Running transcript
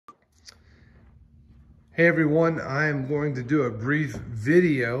Hey everyone, I am going to do a brief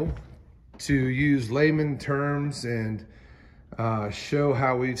video to use layman terms and show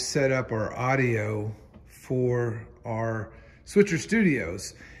how we've set up our audio for our Switcher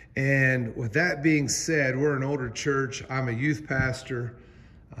Studios. And with that being said, we're an older church. I'm a youth pastor.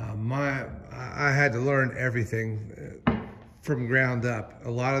 I had to learn everything from ground up.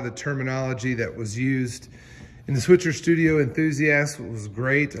 A lot of the terminology that was used in the Switcher Studio enthusiast was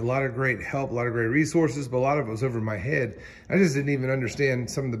great. A lot of great help, a lot of great resources, but a lot of it was over my head. I just didn't even understand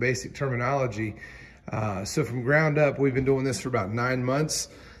some of the basic terminology. So from ground up, we've been doing this for about 9 months.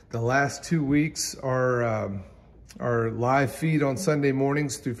 The last 2 weeks, our live feed on Sunday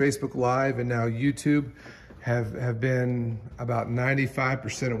mornings through Facebook Live and now YouTube have been about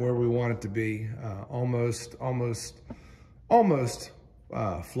 95% of where we want it to be. Almost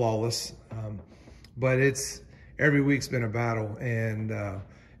flawless. But every week's been a battle, and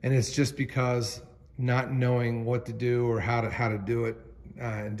it's just because not knowing what to do or how to do it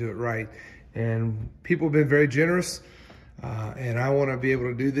and do it right. And people have been very generous, and I want to be able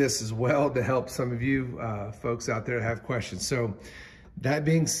to do this as well to help some of you folks out there that have questions. So that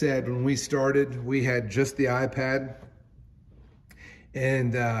being said, when we started, we had just the iPad,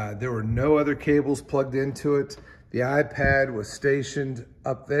 and there were no other cables plugged into it. The iPad was stationed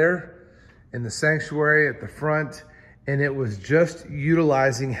up there in the sanctuary at the front, and it was just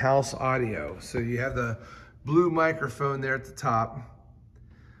utilizing house audio. So you have the blue microphone there at the top,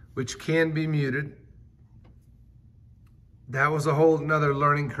 which can be muted. That was a whole nother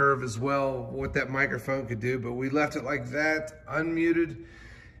learning curve as well, what that microphone could do, but we left it like that, unmuted,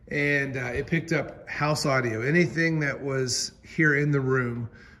 and it picked up house audio. Anything that was here in the room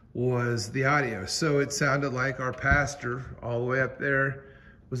was the audio. So it sounded like our pastor all the way up there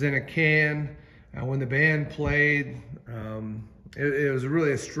was in a can. When the band played, it was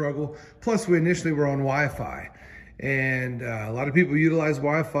really a struggle. Plus, we initially were on Wi-Fi, and a lot of people utilize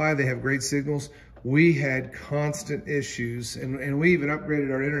Wi-Fi. They have great signals. We had constant issues, and we even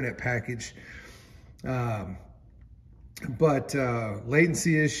upgraded our internet package. But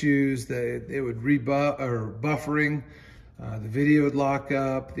latency latency it would buffering. The video would lock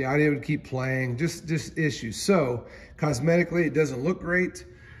up, the audio would keep playing, just issues. So cosmetically, it doesn't look great,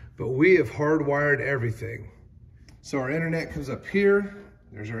 but we have hardwired everything. So our internet comes up here.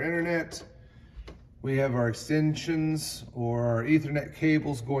 There's our internet. We have our extensions or our Ethernet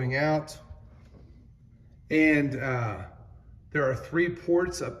cables going out. And there are 3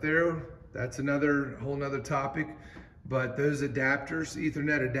 ports up there. That's whole nother topic. But those adapters,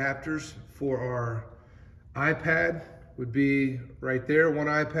 Ethernet adapters for our iPad would be right there, one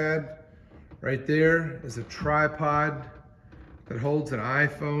iPad. Right there is a tripod that holds an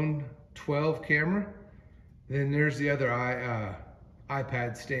iPhone 12 camera. Then there's the other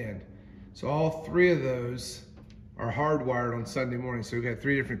iPad stand. So all 3 of those are hardwired on Sunday morning. So we've got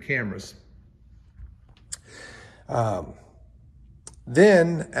 3 different cameras.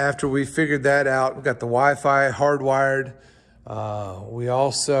 Then after we figured that out, we got the Wi-Fi hardwired. We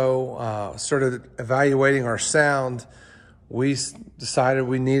also started evaluating our sound. We decided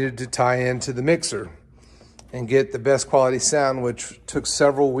we needed to tie into the mixer and get the best quality sound, which took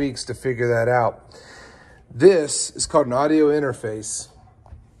several weeks to figure that out. This is called an audio interface,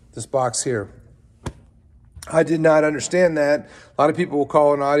 this box here. I did not understand that. A lot of people will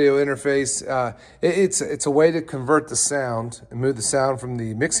call an audio interface. It's a way to convert the sound and move the sound from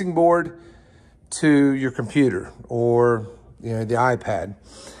the mixing board to your computer or the iPad.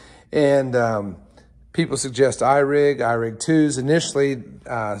 And people suggest iRig 2s. Initially,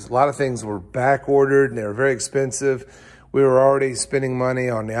 a lot of things were back ordered and they were very expensive. We were already spending money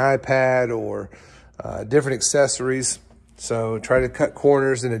on the iPad or different accessories. So tried to cut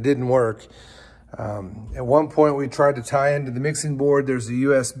corners and it didn't work. At one point we tried to tie into the mixing board. There's a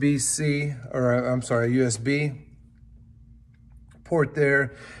USB-C, or I'm sorry, a USB port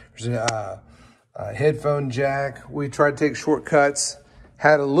there. There's a headphone jack. We tried to take shortcuts,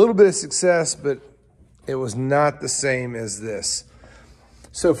 had a little bit of success, but it was not the same as this.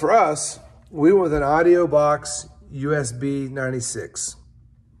 So for us, we went with an audio box USB 96.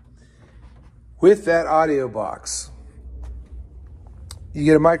 With that audio box, you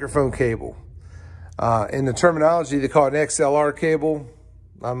get a microphone cable. In the terminology, they call it an XLR cable.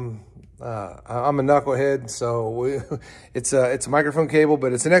 I'm a knucklehead, so it's a microphone cable,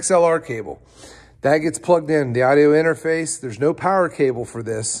 but it's an XLR cable. That gets plugged in the audio interface. There's no power cable for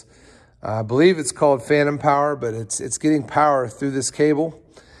this. I believe it's called phantom power, but it's getting power through this cable.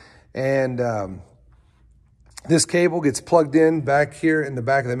 And this cable gets plugged in back here in the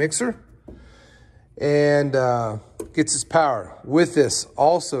back of the mixer and gets its power. With this,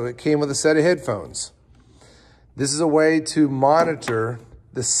 also, it came with a set of headphones. This is a way to monitor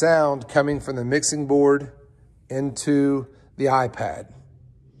the sound coming from the mixing board into the iPad,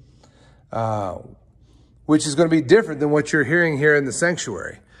 which is going to be different than what you're hearing here in the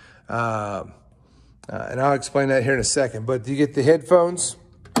sanctuary. And I'll explain that here in a second. But you get the headphones.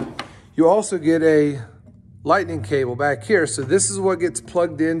 You also get a lightning cable back here. So this is what gets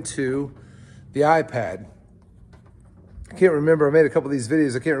plugged into the iPad. I can't remember. I made a couple of these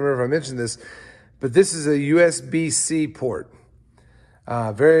videos. I can't remember if I mentioned this. But this is a USB-C port.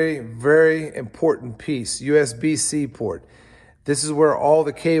 Very, very important piece, USB-C port. This is where all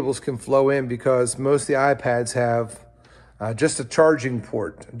the cables can flow in, because most of the iPads have just a charging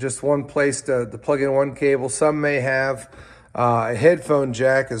port, just one place to plug in one cable. Some may have a headphone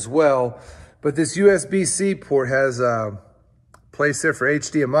jack as well, but this USB-C port has a place there for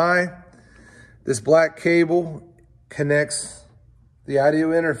HDMI. This black cable connects the audio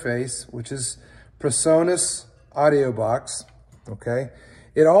interface, which is PreSonus audio box, okay?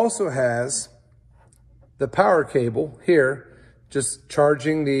 It also has the power cable here, just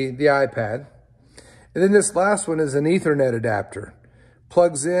charging the iPad. And then this last one is an Ethernet adapter.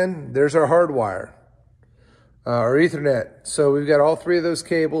 Plugs in, there's our hard wire, or Ethernet. So we've got all three of those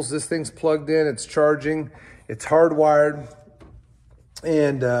cables. This thing's plugged in, it's charging, it's hardwired.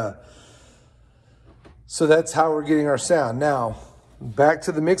 And so that's how we're getting our sound. Now, back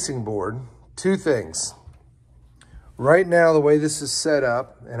to the mixing board, two things. Right now, the way this is set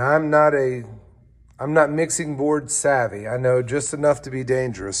up, and I'm not mixing board savvy. I know just enough to be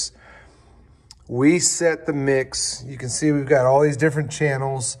dangerous. We set the mix. You can see we've got all these different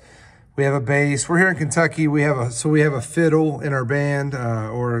channels. We have a bass. We're here in Kentucky. We have a fiddle in our band,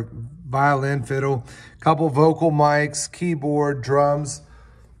 or violin, fiddle, a couple vocal mics, keyboard, drums.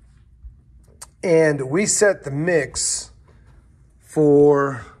 And we set the mix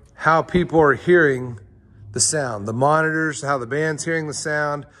for how people are hearing the sound, the monitors, how the band's hearing the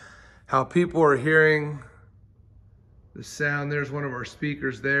sound, how people are hearing the sound. There's one of our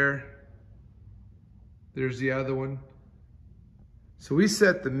speakers there. There's the other one. So we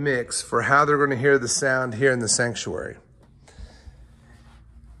set the mix for how they're going to hear the sound here in the sanctuary.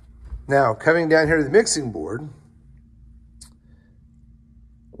 Now, coming down here to the mixing board,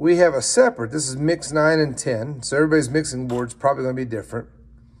 we have a separate, this is mix 9 and 10, so everybody's mixing board's probably going to be different.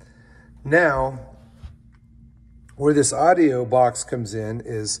 Now, where this audio box comes in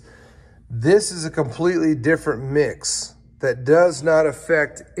is, this is a completely different mix that does not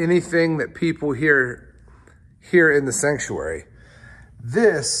affect anything that people hear here in the sanctuary.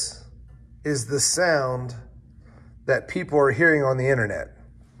 This is the sound that people are hearing on the internet.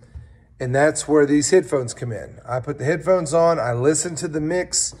 And that's where these headphones come in. I put the headphones on, I listen to the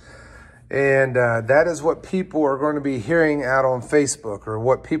mix, and that is what people are going to be hearing out on Facebook, or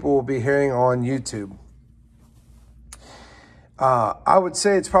what people will be hearing on YouTube. I would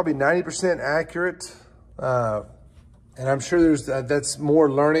say it's probably 90% accurate, and I'm sure there's that's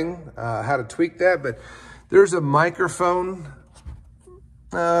more learning how to tweak that, but there's a microphone,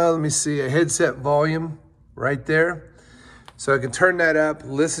 let me see, a headset volume right there. So I can turn that up,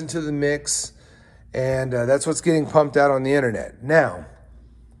 listen to the mix, and that's what's getting pumped out on the internet. Now,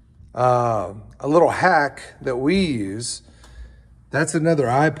 a little hack that we use, that's another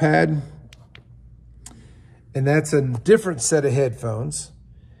iPad, and that's a different set of headphones.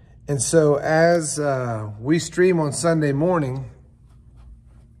 And so as we stream on Sunday morning,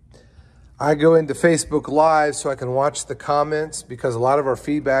 I go into Facebook Live so I can watch the comments, because a lot of our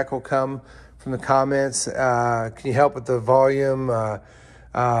feedback will come from the comments. Can you help with the volume? The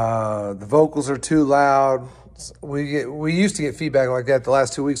vocals are too loud. We used to get feedback like that. The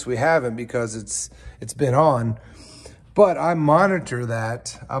last 2 weeks we haven't, because it's been on. But I monitor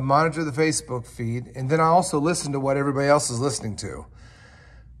that. I monitor the Facebook feed, and then I also listen to what everybody else is listening to.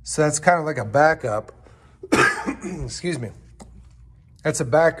 So that's kind of like a backup. Excuse me. That's a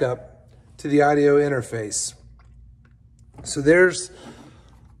backup to the audio interface. So there's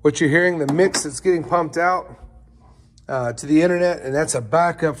what you're hearing, the mix that's getting pumped out to the internet, and that's a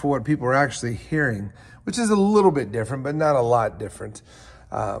backup for what people are actually hearing, which is a little bit different, but not a lot different.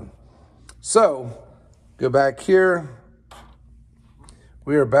 So go back here.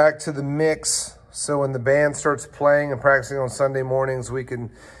 We are back to the mix. So when the band starts playing and practicing on Sunday mornings, we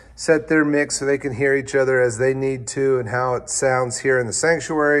can set their mix so they can hear each other as they need to, and how it sounds here in the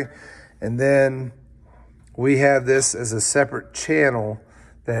sanctuary. And then we have this as a separate channel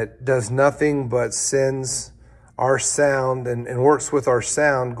that does nothing but sends our sound and works with our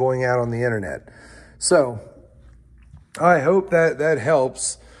sound going out on the internet. So I hope that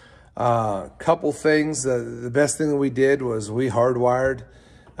helps. Couple things. The best thing that we did was we hardwired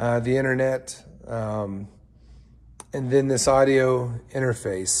the internet. and then this audio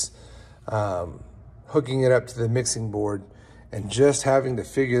interface, hooking it up to the mixing board, and just having to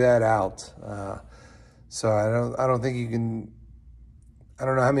figure that out. So I don't think you can. I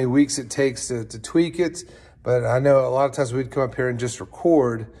don't know how many weeks it takes to tweak it, but I know a lot of times we'd come up here and just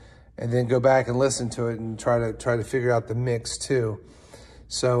record, and then go back and listen to it and try to figure out the mix too.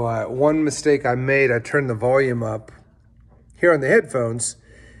 So one mistake I made, I turned the volume up here on the headphones,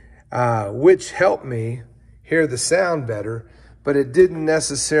 which helped me hear the sound better, but it didn't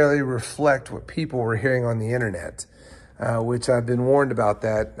necessarily reflect what people were hearing on the internet, which I've been warned about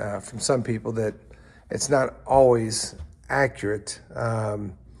that from some people, that it's not always accurate.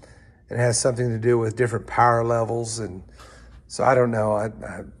 It has something to do with different power levels, and so I don't know.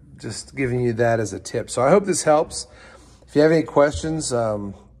 I'm just giving you that as a tip. So I hope this helps. If you have any questions,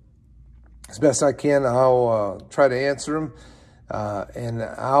 as best I can, I'll try to answer them. And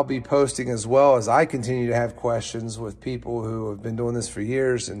I'll be posting as well as I continue to have questions with people who have been doing this for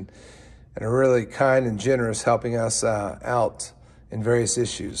years and are really kind and generous, helping us out in various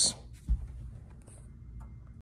issues.